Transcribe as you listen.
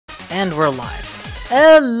And we're live.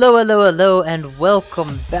 Hello, hello, hello, and welcome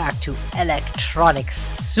back to Electronic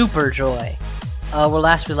Superjoy. Where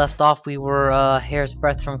last we left off, we were a hair's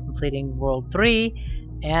breadth from completing World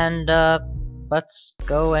 3, and let's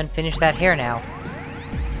go and finish that hair now.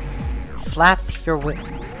 Flap your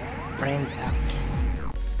brains out.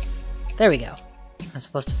 There we go. I'm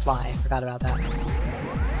supposed to fly. I forgot about that.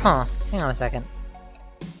 Huh. Hang on a second.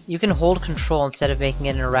 You can hold control instead of making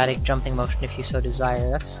it an erratic jumping motion if you so desire.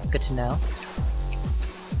 That's good to know.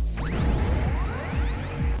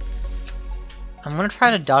 I'm gonna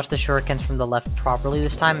try to dodge the shurikens from the left properly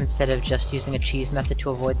this time instead of just using a cheese method to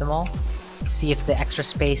avoid them all. See if the extra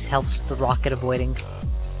space helps the rocket avoiding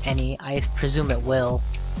any. I presume it will.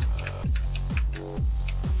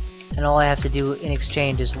 And all I have to do in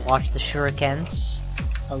exchange is watch the shurikens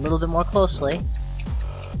a little bit more closely.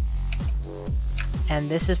 And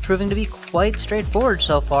this is proving to be quite straightforward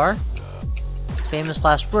so far. Famous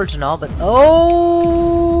last words and all, but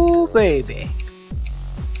oh baby.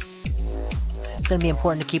 It's gonna be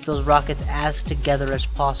important to keep those rockets as together as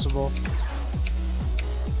possible.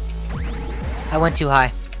 I went too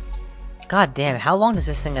high. God damn, how long is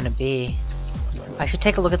this thing gonna be? I should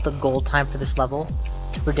take a look at the goal time for this level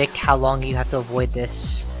to predict how long you have to avoid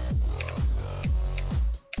this.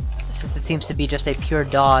 Since it seems to be just a pure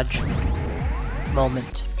dodge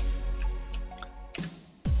moment.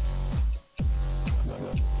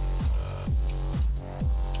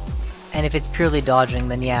 And if it's purely dodging,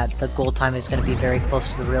 then yeah, the goal time is going to be very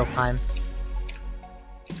close to the real time.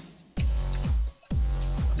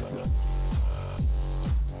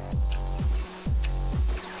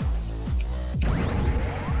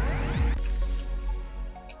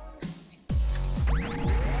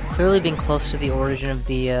 Clearly being close to the origin of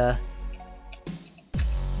the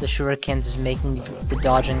shurikens is making the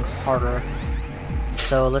dodging harder.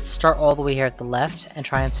 So let's start all the way here at the left and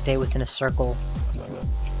try and stay within a circle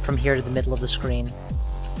from here to the middle of the screen.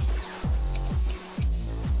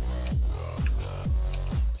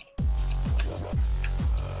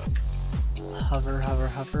 Hover, hover,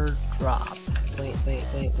 hover, drop. Wait.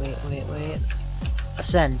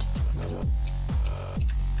 Ascend.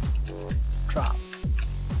 Drop.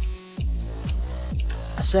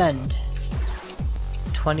 Ascend.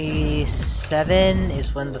 27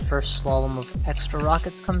 is when the first slalom of extra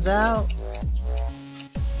rockets comes out.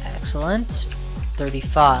 Excellent.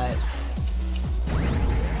 35.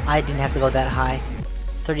 I didn't have to go that high.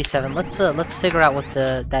 37. Let's figure out what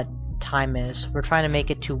that time is. We're trying to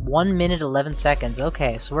make it to 1 minute 11 seconds.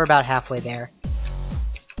 Okay, so we're about halfway there.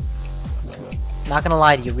 Not gonna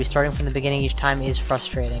lie to you, restarting from the beginning each time is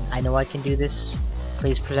frustrating. I know I can do this.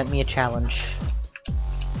 Please present me a challenge.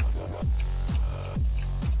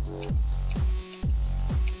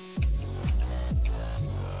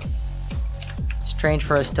 Strange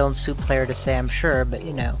for a Stone Soup player to say, I'm sure, but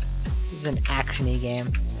you know, this is an action-y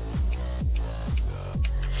game.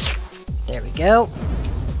 There we go.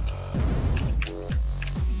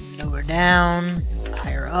 Lower down,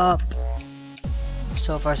 higher up.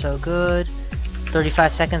 So far so good.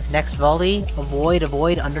 35 seconds, next volley. Avoid,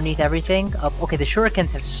 underneath everything. Up. Okay, the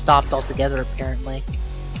shurikens have stopped altogether apparently.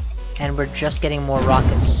 And we're just getting more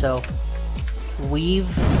rockets, so weave,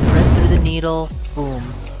 thread through the needle, boom.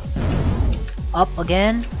 Up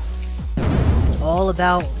again. It's all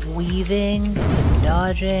about weaving and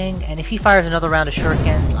dodging, and if he fires another round of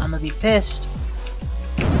shurikens, I'm gonna be pissed.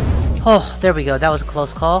 Oh, there we go. That was a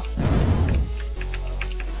close call.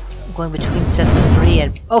 Going between sets of 3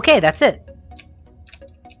 and okay, that's it.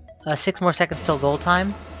 6 more seconds till goal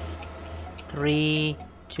time. 3,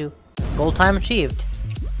 2, goal time achieved.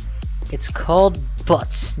 It's called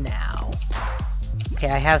butts now. Okay,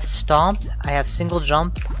 I have stomp. I have single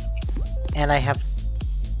jump. And I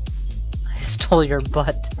stole your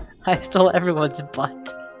butt. I stole everyone's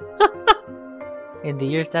butt. In the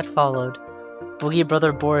years that followed, Boogie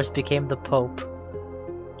Brother Boris became the Pope.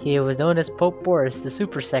 He was known as Pope Boris, the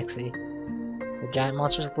super sexy. The giant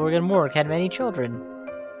monsters Glorg and Morg had many children.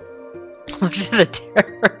 Which is the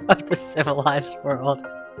terror of the civilized world.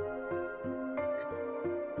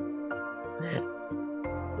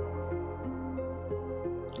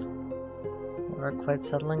 We're quite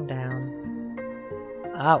settling down.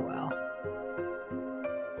 Ah well.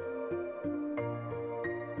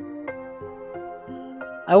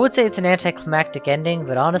 I would say it's an anticlimactic ending,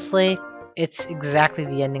 but honestly, it's exactly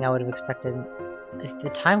the ending I would have expected. Is the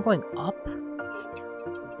time going up?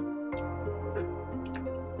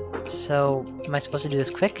 So, am I supposed to do this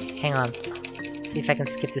quick? Hang on. See if I can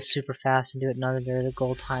skip this super fast and do it under the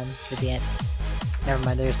goal time for the end. Never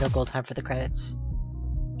mind, there is no goal time for the credits.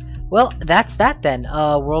 Well, that's that then.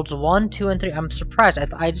 Worlds 1, 2, and 3. I'm surprised.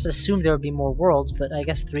 I just assumed there would be more worlds, but I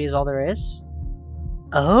guess 3 is all there is.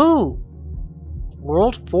 Oh!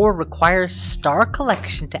 World 4 requires Star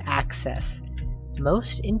Collection to access.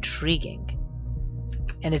 Most intriguing.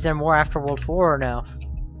 And is there more after World 4 or no?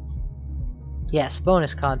 Yes,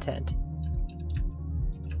 bonus content.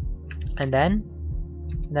 And then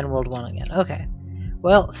World 1 again. Okay.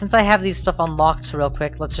 Well, since I have these stuff unlocked real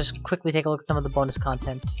quick, let's just quickly take a look at some of the bonus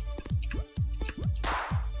content.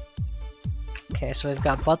 Okay, so we've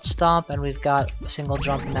got Butt Stomp and we've got a single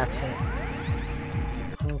jump and that's it.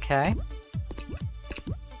 Okay.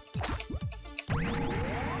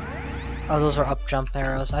 Oh, those are up jump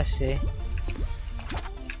arrows, I see.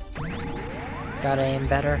 Gotta aim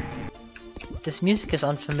better. This music is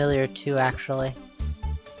unfamiliar too, actually.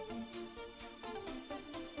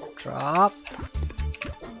 Drop.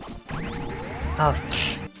 Oh,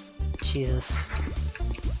 Jesus.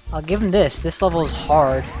 I'll give him this. This level is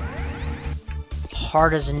hard.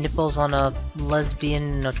 Hard as nipples on a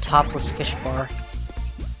lesbian in a topless fish bar.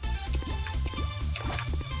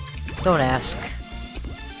 Don't ask.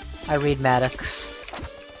 I read Maddox.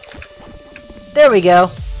 There we go!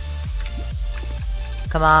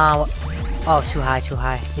 Come on. Oh, too high, too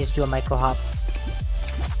high. Need to do a micro hop.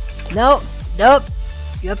 Nope! Nope!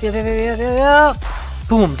 Yup, yup, yup, yup, yup, yup!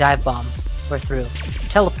 Boom! Dive bomb. We're through.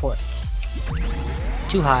 Teleport.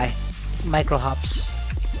 Too high. Micro hops.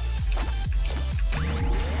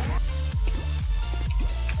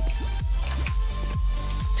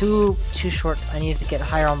 Too short. I need to get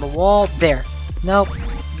higher on the wall. There. Nope.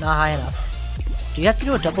 Not high enough. Do you have to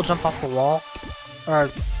do a double jump off the wall? Or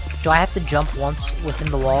do I have to jump once within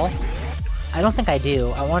the wall? I don't think I do.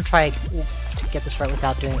 I want to try to get this right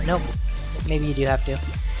without doing it. Nope. Maybe you do have to.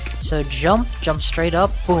 So jump straight up,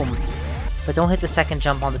 boom. But don't hit the second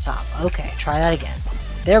jump on the top. Okay, try that again.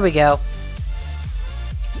 There we go.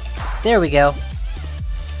 There we go.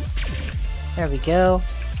 There we go.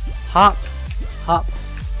 Hop. Hop.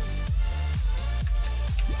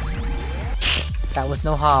 That was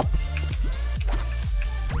no hop.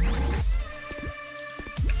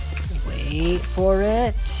 Wait for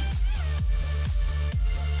it.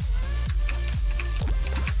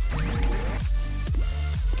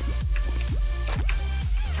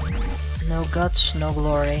 No guts, no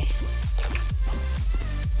glory.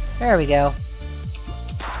 There we go.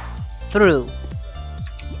 Through.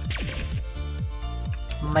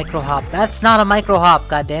 Micro hop. That's not a micro hop,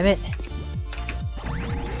 goddammit.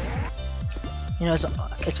 You know,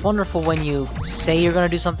 it's wonderful when you say you're gonna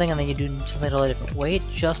do something and then you do something totally different. Wait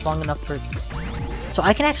just long enough for... So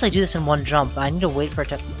I can actually do this in one jump, but I need to wait for it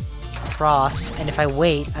to cross, and if I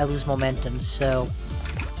wait, I lose momentum, so...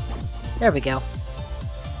 There we go.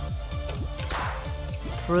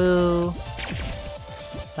 Through...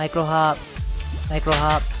 Micro hop. Micro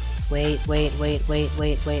hop. Wait.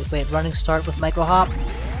 Running start with micro hop.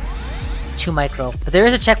 2 micro. But there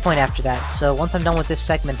is a checkpoint after that, so once I'm done with this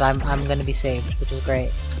segment, I'm gonna be saved, which is great.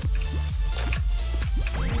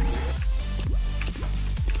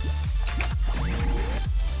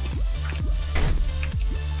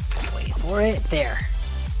 Wait for it. There.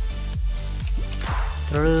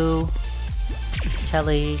 Through.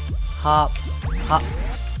 Telly. Hop. Hop.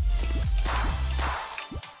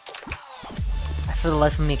 I, for the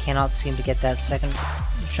life of me, cannot seem to get that second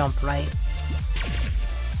jump right.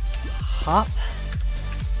 Hop.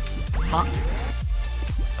 Hop.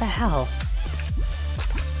 What the hell?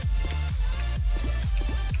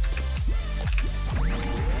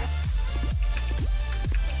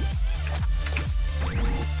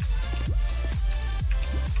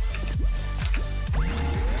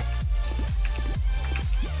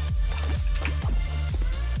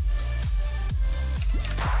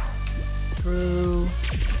 Through.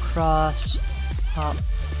 Cross. Hop.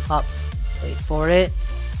 Hop. Wait for it.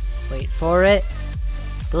 Wait for it.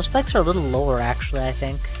 Those spikes are a little lower, actually, I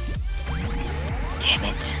think. Damn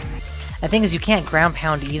it. The thing is, you can't ground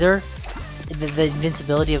pound either. The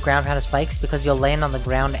invincibility of ground pound spikes, because you'll land on the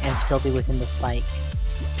ground and still be within the spike.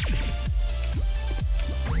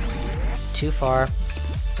 Too far.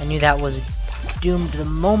 I knew that was doomed the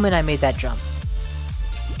moment I made that jump.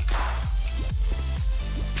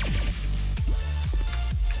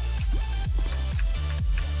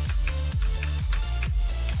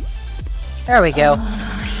 There we go.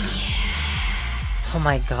 Oh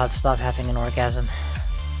my god, stop having an orgasm.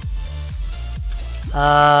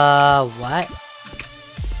 What?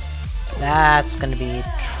 That's gonna be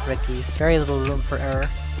tricky. Very little room for error.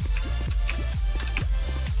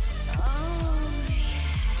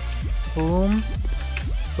 Boom.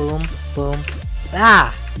 Boom. Boom.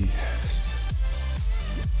 Ah! Yes.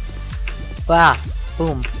 Bah!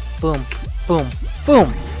 Boom, boom, boom,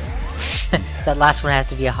 boom! That last one has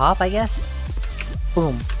to be a hop, I guess?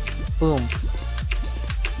 Boom, boom,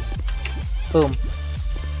 boom.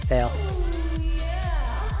 Fail.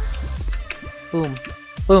 Boom,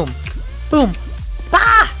 boom, boom!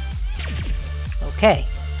 Bah! Okay.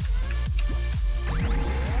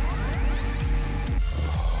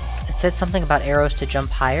 It said something about arrows to jump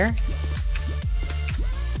higher.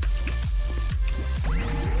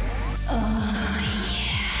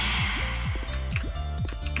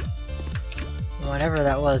 Whatever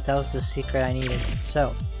that was the secret I needed.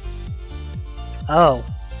 So. Oh.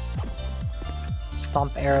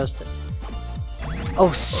 Stomp arrows to...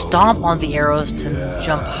 Oh, stomp on the arrows to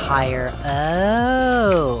jump higher.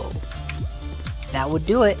 Oh. That would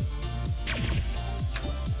do it.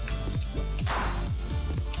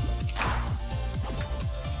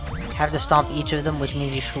 Have to stomp each of them, which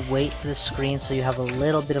means you should wait for the screen so you have a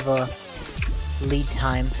little bit of a lead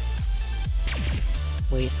time.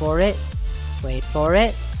 Wait for it. Wait for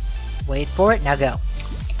it. Wait for it. Now go.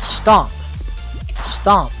 Stomp.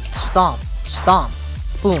 Stomp. Stomp. Stomp.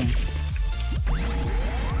 Boom.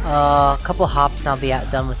 A couple hops and I'll be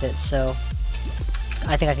done with it, so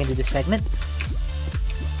I think I can do this segment.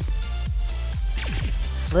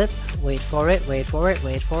 Flip. Wait for it. Wait for it.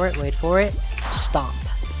 Wait for it. Wait for it. Stomp.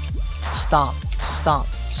 Stomp. Stomp.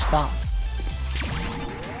 Stomp.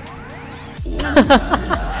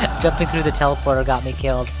 Jumping through the teleporter got me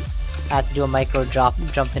killed. I had to do a micro jump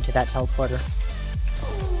into that teleporter.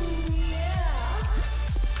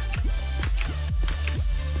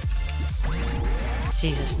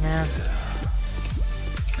 Jesus, man.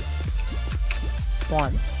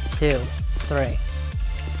 1, 2, 3.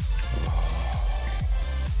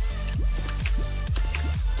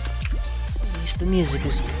 At least the music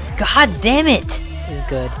is... God damn it! Is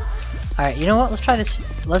good. Alright, you know what? Let's try this.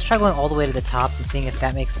 Let's try going all the way to the top and seeing if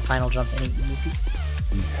that makes the final jump any easy.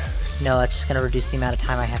 Yes. No, that's just gonna reduce the amount of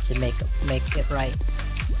time I have to make it right.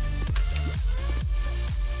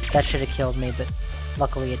 That should have killed me, but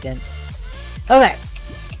luckily it didn't. Okay.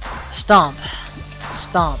 Stomp.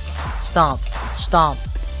 Stomp. Stomp. Stomp.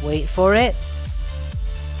 Wait for it.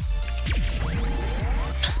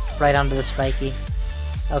 Right onto the spiky.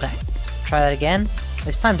 Okay. Try that again.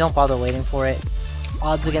 This time don't bother waiting for it.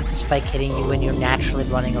 Odds against the spike hitting you when you're naturally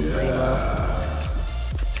running up pretty low.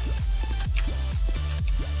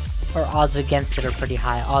 Or odds against it are pretty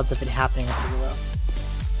high. Odds of it happening are pretty low.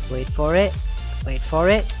 Wait for it. Wait for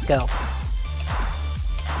it. Go.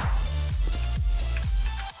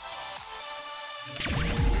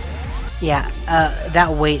 Yeah, that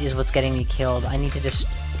wait is what's getting me killed. I need to just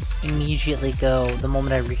immediately go the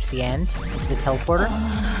moment I reach the end into the teleporter.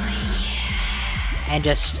 And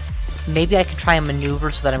just... maybe I could try and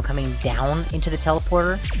maneuver so that I'm coming down into the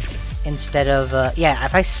teleporter instead of, yeah,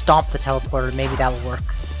 if I stomp the teleporter, maybe that will work.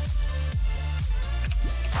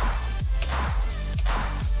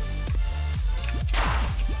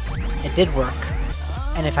 It did work.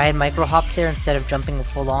 And if I had micro hopped there instead of jumping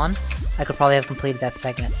full on, I could probably have completed that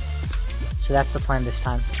segment. So that's the plan this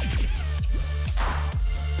time.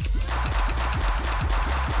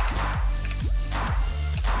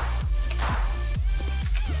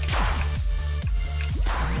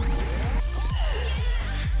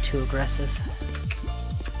 Too aggressive.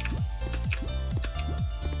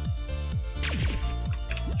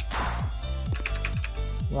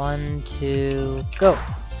 One, two, go!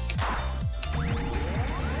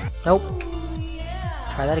 Nope.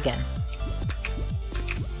 Try that again.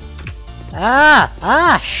 Ah!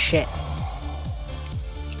 Ah! Shit!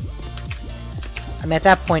 I mean, at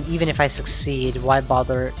that point, even if I succeed, why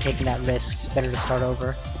bother taking that risk? It's better to start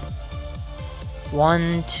over.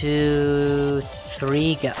 1, 2,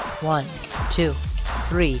 3, go. 1, 2,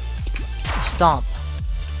 3. Stomp.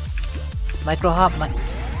 Micro hop.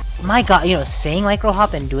 My god, you know, saying micro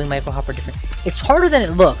hop and doing micro hop are different. It's harder than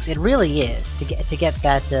it looks. It really is to get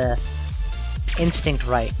that instinct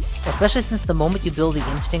right. Especially since the moment you build the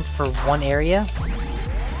instinct for one area,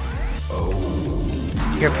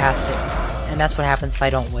 you're past it. And that's what happens if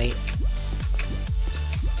I don't wait.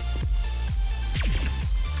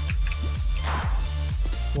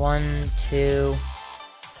 One, 2,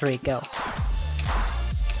 3, go.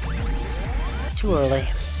 Too early.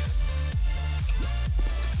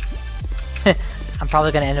 I'm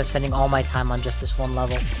probably gonna end up spending all my time on just this one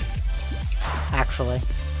level. Actually.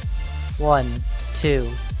 1, 2,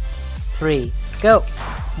 3, go!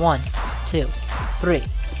 1, 2, 3.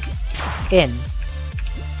 In.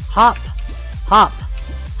 Hop! Hop!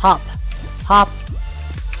 Hop! Hop!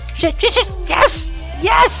 Shit! Shit! Shit! Yes!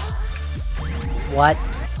 Yes! What?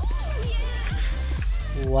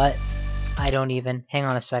 What? I don't even. Hang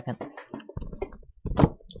on a second.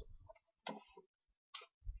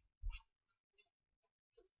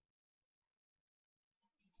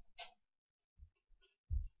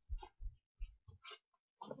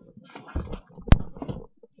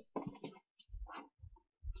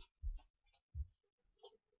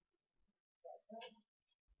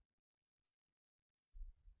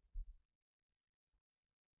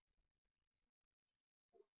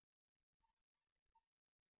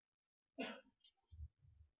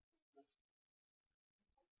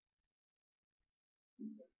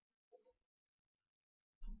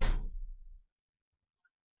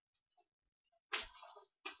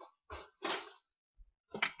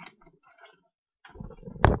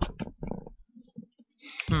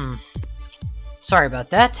 Sorry about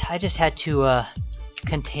that. I just had to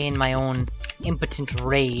contain my own impotent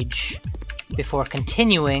rage before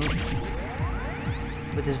continuing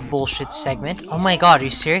with this bullshit segment. Oh my god, are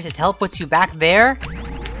you serious? It teleports you back there?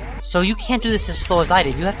 So you can't do this as slow as I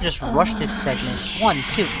did. You have to just rush this segment. 1,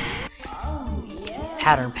 2.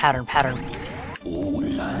 Pattern, pattern, pattern.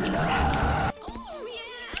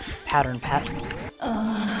 Pattern, pattern.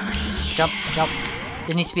 Jump, jump.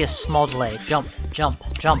 There needs to be a small delay. Jump, jump,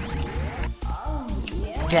 jump.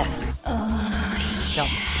 Death.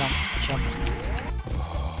 Jump, jump, jump.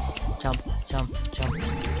 Jump, jump, jump.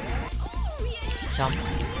 Jump.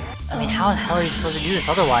 I mean, how the hell are you supposed to do this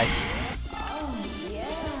otherwise?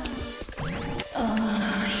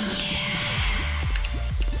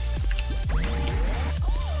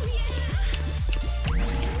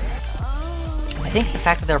 I think the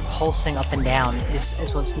fact that they're pulsing up and down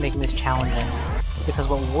is what's making this challenging. Because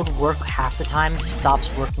what would work half the time stops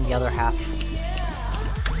working the other half.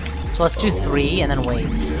 So let's do 3 and then wait.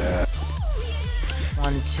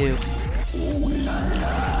 1, 2.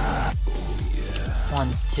 1,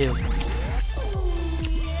 2.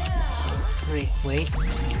 3. Wait.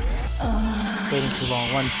 Waiting too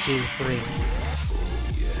long. 1, 2, 3.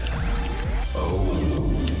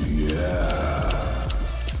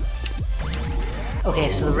 Okay,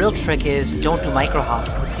 so the real trick is don't do micro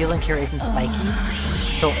hops. The ceiling here isn't spiky,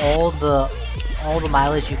 so all the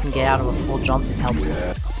mileage you can get out of a full jump is helpful.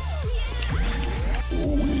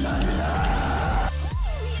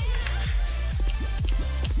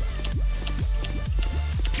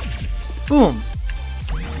 Boom!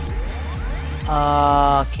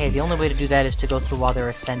 Okay, the only way to do that is to go through while they're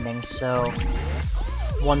ascending, so...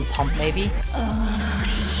 1 pump maybe?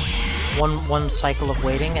 One cycle of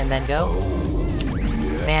waiting and then go?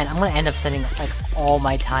 Man, I'm gonna end up spending like all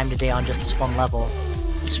my time today on just this one level.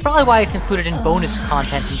 Which is probably why it's included in bonus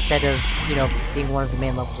content instead of, you know, being one of the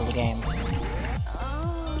main levels of the game.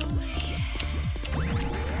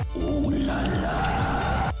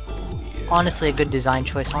 Honestly, a good design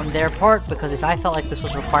choice on their part, because if I felt like this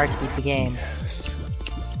was required to beat the game...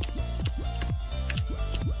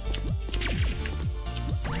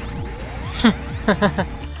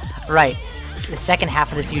 Right. The second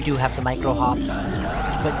half of this you do have to micro hop,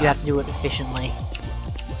 but you have to do it efficiently.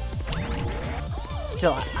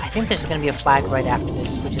 Still, I think there's gonna be a flag right after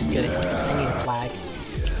this, which is good. I need a flag.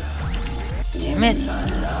 Damn it!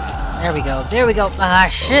 There we go, there we go! Ah,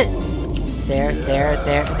 shit! There.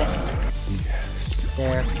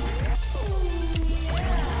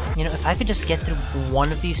 You know, if I could just get through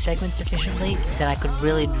one of these segments efficiently, then I could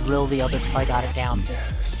really drill the other till I got it down.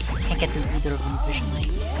 I can't get through either of them efficiently.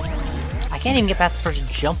 I can't even get past the first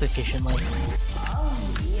jump efficiently.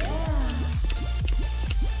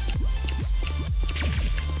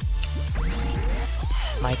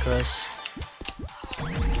 Micros.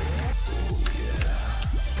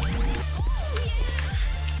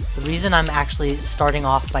 The reason I'm actually starting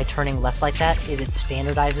off by turning left like that is it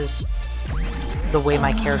standardizes the way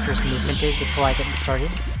my character's movement is before I get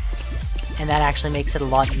started. And that actually makes it a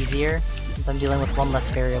lot easier since I'm dealing with one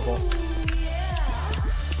less variable.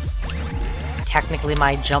 Technically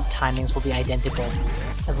my jump timings will be identical,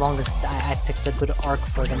 as long as I picked a good arc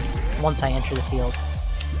for them once I enter the field.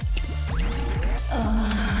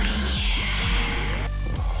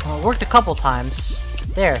 Well, it worked a couple times.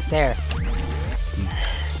 There.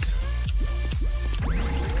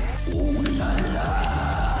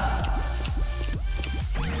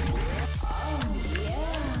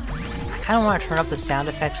 I kinda want to turn up the sound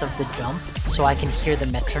effects of the jump so I can hear the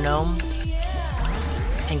metronome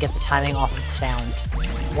and get the timing off of the sound.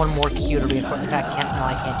 One more cue to reinforce. In fact,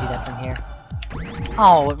 I can't do that from here.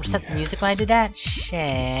 Oh, it reset the music when I did that?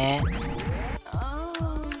 Shit.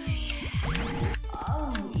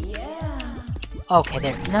 Okay,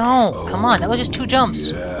 there. No! Come on, that was just 2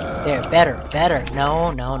 jumps! There, better.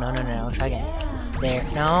 No. Try again. There.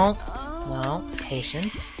 No.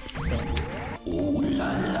 Patience. There.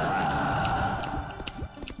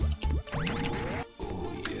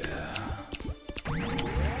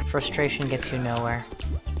 Frustration gets you nowhere.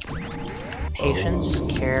 Patience,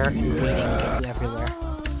 care, and reading get you everywhere.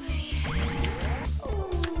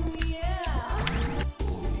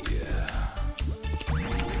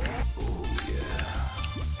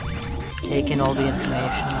 Take in all the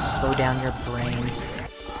information, slow down your brain,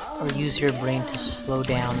 or use your brain to slow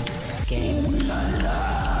down the game.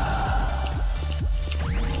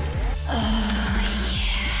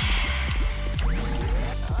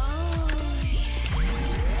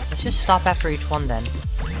 Let's just stop after each one then.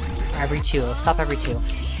 Or every two. Let's stop every two.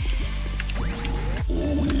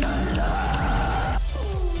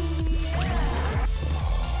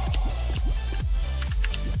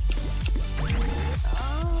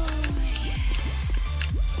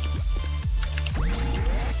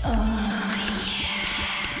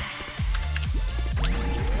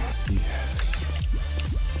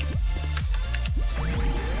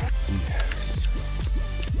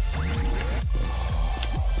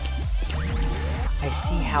 I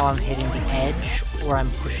see how I'm hitting the edge, or I'm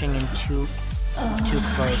pushing in too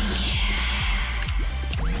close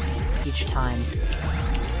each time.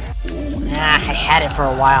 Ah, I had it for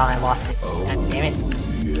a while and I lost it. God damn it.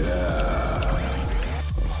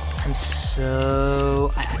 I'm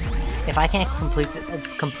so... if I can't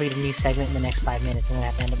complete a new segment in the next 5 minutes, I'm gonna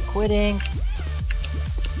have to end up quitting.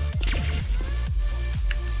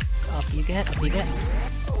 Up you get, up you get.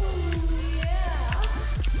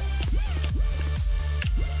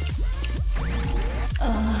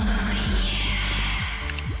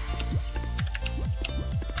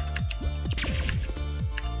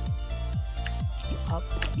 Up,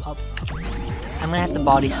 up, up. I'm gonna have to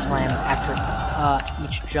body slam after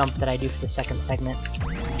each jump that I do for the second segment.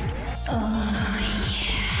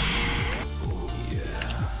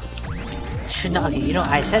 Should not. Okay, you know,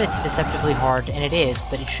 I said it's deceptively hard, and it is,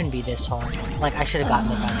 but it shouldn't be this hard. Like, I should have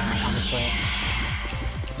gotten it by now, honestly.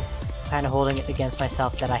 Kind of holding it against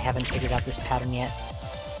myself that I haven't figured out this pattern yet.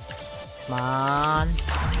 Come on.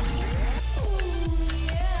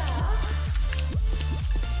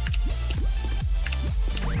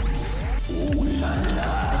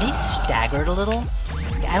 Are they staggered a little?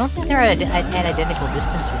 I don't think they're at identical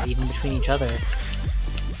distances even between each other.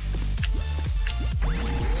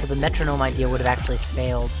 So the metronome idea would have actually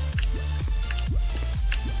failed.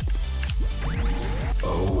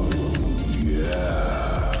 Oh,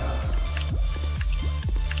 yeah.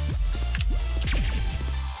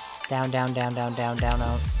 Down, down, down, down, down, down,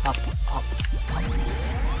 up, up, up.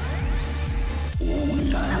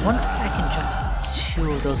 I wonder if I can jump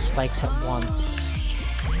 2 of those spikes at once.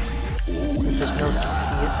 Since there's no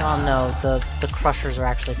oh no, the crushers are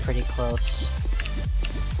actually pretty close.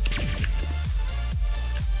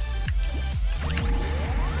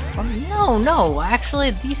 No,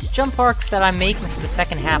 actually these jump arcs that I'm making for the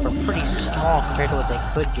second half are pretty small compared to what they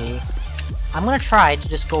could be. I'm gonna try to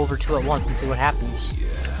just go over 2 at once and see what happens.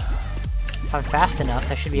 If I'm fast enough,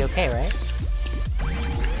 I should be okay, right?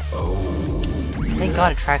 Thank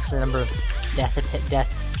God it tracks the number of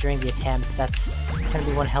deaths during the attempt. That's gonna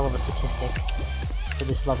be one hell of a statistic for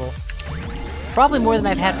this level. Probably more than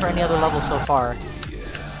I've had for any other level so far.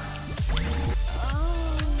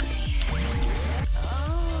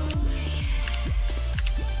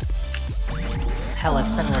 Hell, I've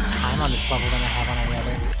spent more time on this level than I have on any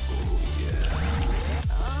other.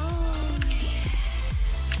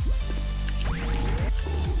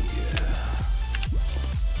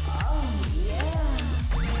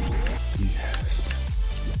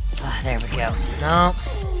 There we go. No.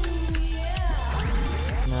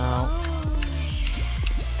 No.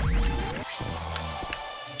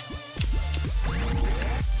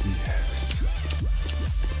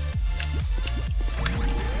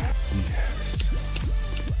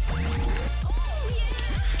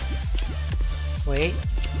 Wait.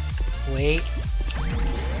 Wait.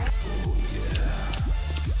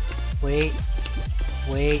 Wait.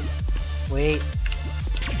 Wait. Wait.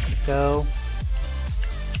 Go.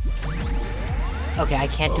 Okay, I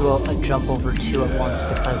can't do a jump over 2 at once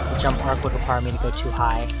because the jump arc would require me to go too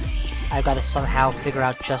high. I've got to somehow figure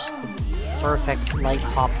out just the perfect light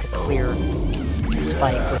hop to clear the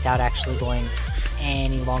spike without actually going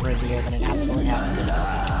any longer in the air than it absolutely has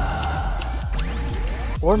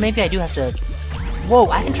to. Or maybe I do have to... Whoa,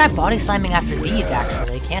 I can try body slamming after these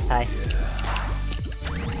actually, can't I?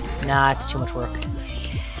 Nah, it's too much work.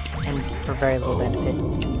 And for very little benefit.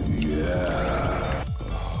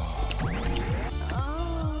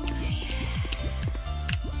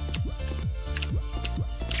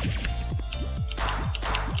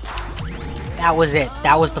 That was it.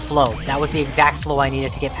 That was the flow. That was the exact flow I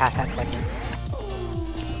needed to get past that segment.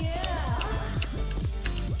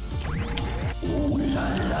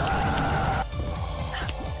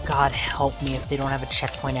 God help me if they don't have a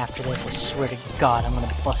checkpoint after this. I swear to God, I'm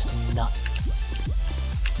gonna bust a nut.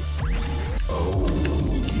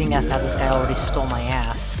 Seeing as how this guy already stole my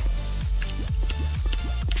ass.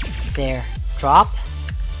 There. Drop.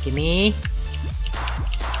 Gimme.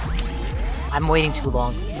 I'm waiting too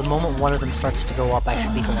long. The moment one of them starts to go up, I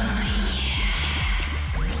should be going.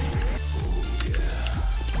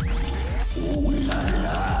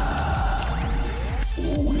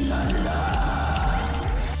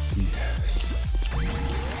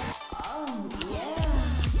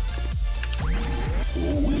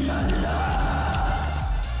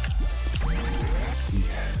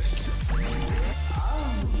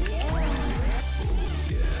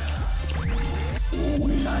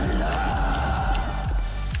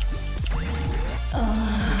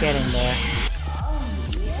 Getting there.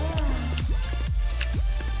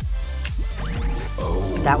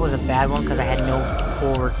 That was a bad one because I had no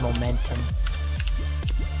forward momentum.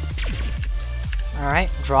 Alright,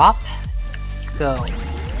 drop. Go.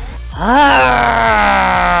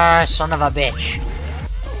 Ah, son of a bitch.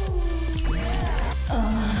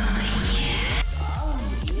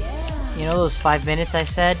 You know those 5 minutes I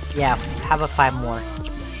said? Yeah, how about 5 more?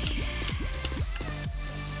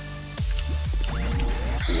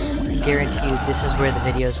 I guarantee you this is where the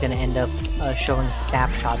video is going to end up showing a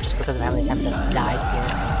snapshot just because of how many times I've died here.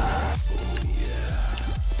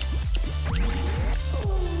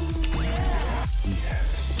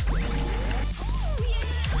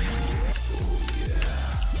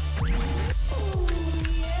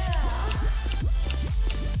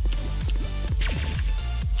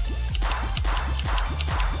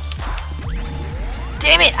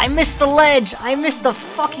 Damn it! I missed the ledge! I missed the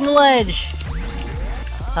fucking ledge!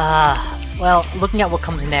 Well, looking at what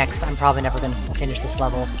comes next, I'm probably never gonna finish this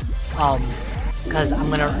level. Because I'm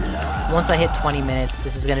gonna... Once I hit 20 minutes,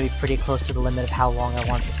 this is gonna be pretty close to the limit of how long I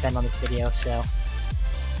want to spend on this video, so...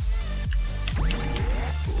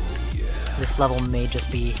 This level may just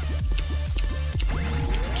be...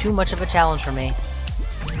 too much of a challenge for me.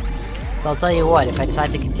 But I'll tell you what, if I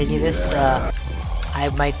decide to continue this, I'll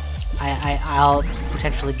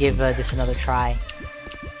potentially give this another try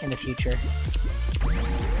in the future.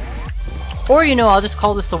 Or, you know, I'll just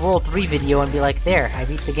call this the World 3 video and be like, there, I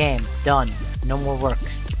beat the game. Done. No more work.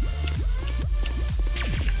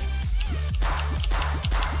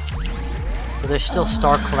 But there's still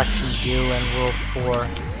Star Collection due and World 4.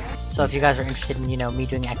 So if you guys are interested in, you know, me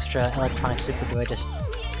doing extra Electronic Super Joy, just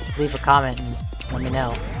leave a comment and let me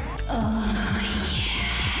know.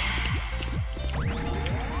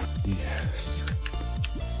 Yes.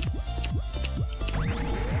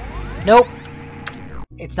 Nope.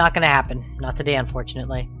 It's not gonna happen. Not today,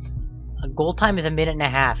 unfortunately. Goal time is 1.5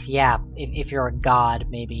 minutes. Yeah, if you're a god,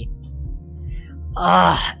 maybe.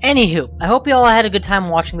 Anywho, I hope you all had a good time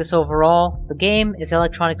watching this overall. The game is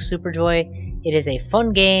Electronic Super Joy. It is a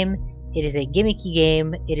fun game. It is a gimmicky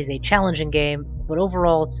game. It is a challenging game. But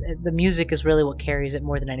overall, the music is really what carries it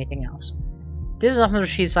more than anything else. This is Ahmed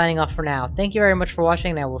Rashid signing off for now. Thank you very much for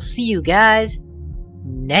watching, and I will see you guys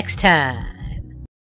next time.